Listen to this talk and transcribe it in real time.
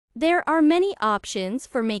There are many options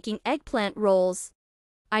for making eggplant rolls.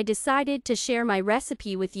 I decided to share my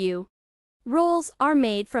recipe with you. Rolls are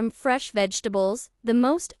made from fresh vegetables. The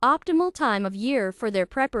most optimal time of year for their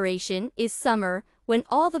preparation is summer, when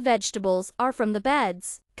all the vegetables are from the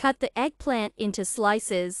beds. Cut the eggplant into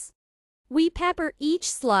slices. We pepper each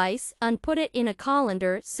slice and put it in a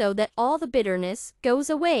colander so that all the bitterness goes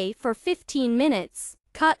away for 15 minutes.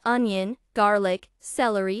 Cut onion, garlic,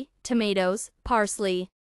 celery, tomatoes, parsley.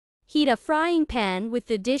 Heat a frying pan with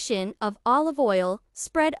the addition of olive oil.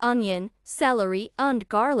 Spread onion, celery, and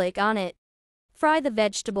garlic on it. Fry the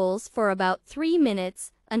vegetables for about 3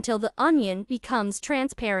 minutes until the onion becomes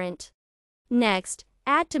transparent. Next,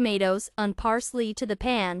 add tomatoes and parsley to the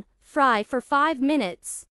pan. Fry for 5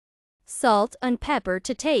 minutes. Salt and pepper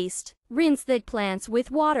to taste. Rinse the eggplants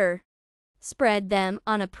with water. Spread them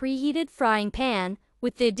on a preheated frying pan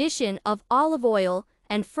with the addition of olive oil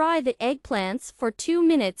and fry the eggplants for 2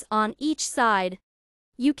 minutes on each side.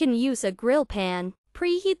 You can use a grill pan.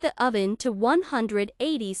 Preheat the oven to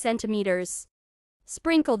 180 centimeters.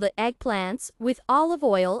 Sprinkle the eggplants with olive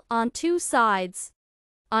oil on 2 sides.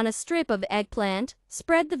 On a strip of eggplant,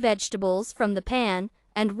 spread the vegetables from the pan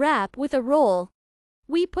and wrap with a roll.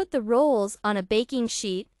 We put the rolls on a baking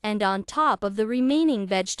sheet and on top of the remaining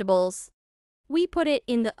vegetables. We put it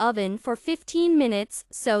in the oven for 15 minutes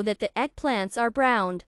so that the eggplants are browned.